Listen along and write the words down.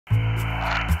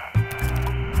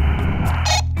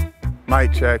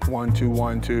Mic check, 1, 2,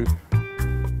 1, 2.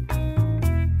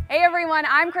 Hey everyone,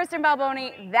 I'm Kristen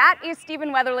Balboni, that is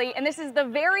Stephen Weatherly, and this is the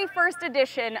very first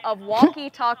edition of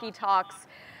Walkie-Talkie Talks.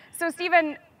 So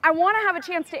Stephen, I want to have a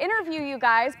chance to interview you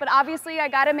guys, but obviously I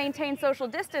got to maintain social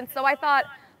distance, so I thought,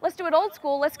 let's do it old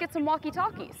school, let's get some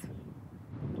walkie-talkies.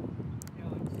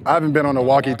 I haven't been on a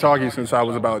walkie-talkie since I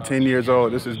was about 10 years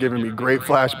old. This is giving me great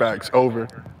flashbacks. Over.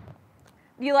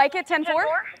 You like it, 10-4?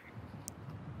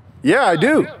 Yeah, I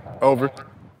do. Over.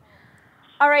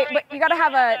 All right, but you got to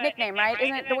have a nickname, right?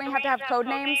 Don't we have to have code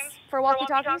names for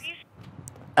walkie-talkies?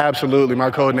 Absolutely.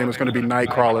 My code name is going to be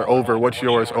Nightcrawler. Over. What's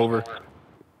yours? Over.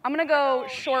 I'm going to go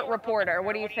short reporter.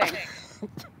 What do you think?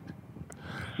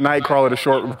 Nightcrawler, the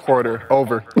short reporter.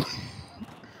 Over.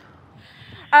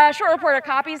 Short reporter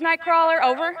copies Nightcrawler.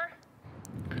 Over.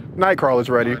 Nightcrawler's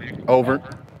ready. Over.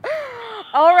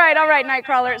 All right,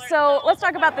 Nightcrawler. So let's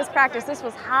talk about this practice. This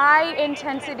was high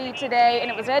intensity today, and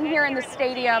it was in here in the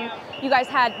stadium. You guys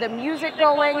had the music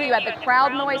going, you had the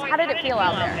crowd noise. How did it feel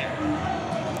out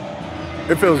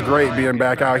there? It feels great being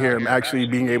back out here and actually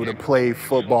being able to play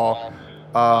football.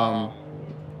 I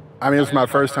mean, it's my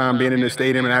first time being in the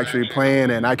stadium and actually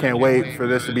playing, and I can't wait for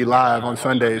this to be live on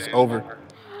Sundays. Over.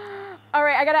 All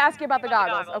right, I got to ask you about the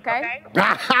goggles, okay?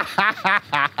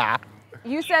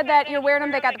 You said that you're wearing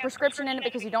them, they got the prescription in it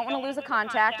because you don't want to lose a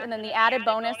contact, and then the added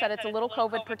bonus that it's a little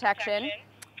COVID protection.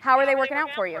 How are they working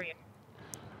out for you?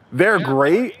 They're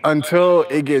great until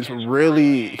it gets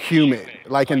really humid,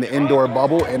 like in the indoor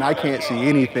bubble, and I can't see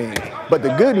anything. But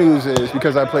the good news is,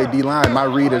 because I play D-line, my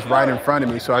read is right in front of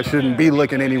me, so I shouldn't be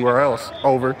looking anywhere else.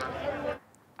 Over.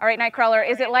 All right, Nightcrawler,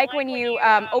 is it like when you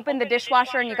open the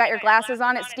dishwasher and you got your glasses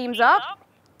on, it steams up?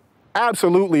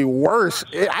 Absolutely worse.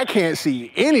 I can't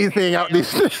see anything out these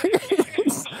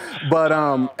things. But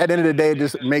at the end of the day,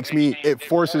 it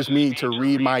forces me to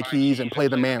read my keys and play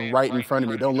the man right in front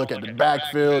of me. Don't look at the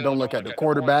backfield, don't look at the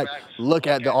quarterback, look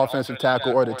at the offensive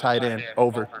tackle or the tight end.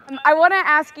 Over. I want to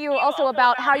ask you also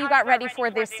about how you got ready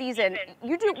for this season.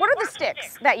 What are the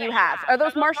sticks that you have? Are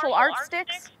those martial arts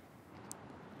sticks?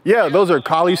 Yeah, those are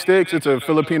Kali sticks. It's a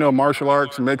Filipino martial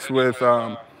arts mixed with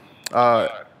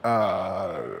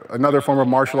another form of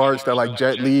martial arts that like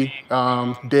Jet Li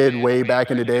did way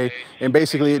back in the day. And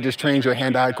basically it just trains your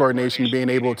hand-eye coordination, being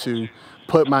able to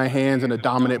put my hands in a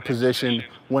dominant position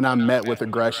when I'm met with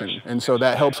aggression. And so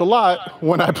that helps a lot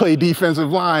when I play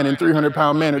defensive line and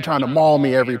 300-pound men are trying to maul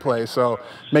me every play. So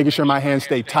making sure my hands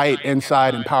stay tight,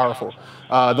 inside, and powerful.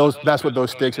 That's what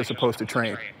those sticks are supposed to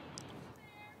train.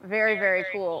 Very, very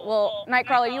cool. Well,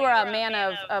 Nightcrawler, you are a man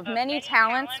of many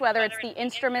talents, whether it's the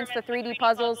instruments, the 3D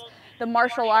puzzles, the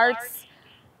martial arts.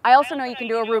 I also know you can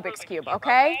do a Rubik's Cube,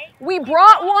 okay? We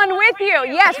brought one with you.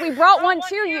 Yes, we brought one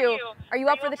to you. Are you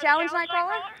up for the challenge,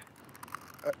 Nightcrawler?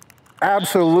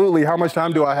 Absolutely. How much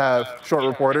time do I have? Short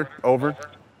reporter. Over.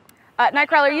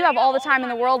 Nightcrawler, you have all the time in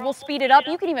the world. We'll speed it up.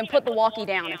 You can even put the walkie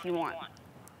down if you want.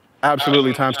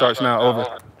 Absolutely. Time starts now. Over.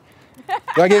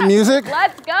 Do I get music?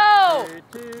 Let's go!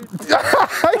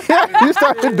 Yeah, you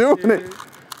started doing it.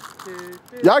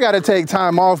 Y'all got to take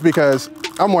time off because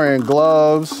I'm wearing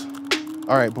gloves.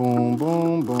 All right, boom,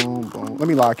 boom, boom, boom. Let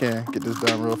me lock in, get this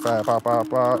done real fast. Pop, pop,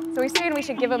 pop. So he's saying we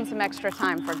should give him some extra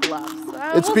time for gloves.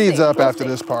 It speeds up after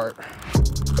this part.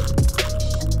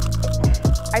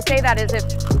 I say that as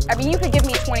if, I mean, you could give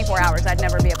me 24 hours. I'd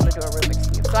never be able to do a Rubik's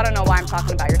Cube. So I don't know why I'm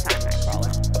talking about your time,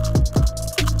 Nightcrawler.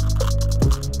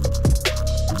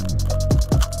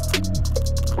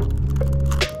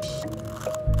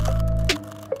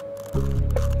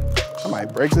 I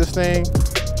might break this thing.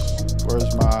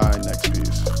 Where's my next piece?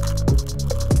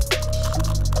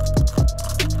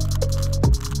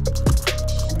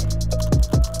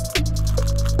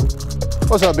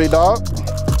 What's up, big dog?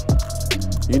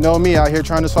 You know me out here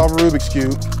trying to solve a Rubik's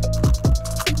Cube.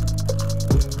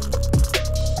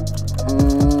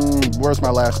 Where's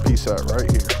my last piece at?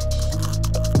 Right here.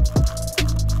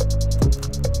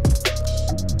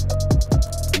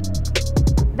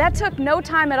 That took no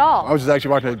time at all. I was just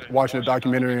actually watching a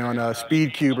documentary on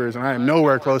speed cubers, and I am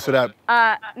nowhere close to that.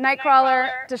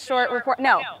 Nightcrawler to short report.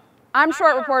 No, I'm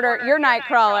short reporter. You're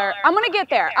Nightcrawler. I'm gonna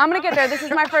get there. I'm gonna get there. This is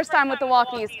my first time with the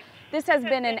walkies. This has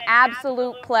been an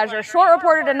absolute pleasure. Short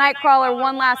reporter to Nightcrawler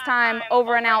one last time.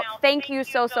 Over and out. Thank you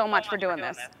so much for doing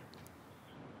this.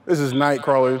 This is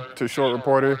Nightcrawler to short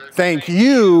reporter. Thank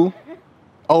you.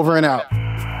 Over and out.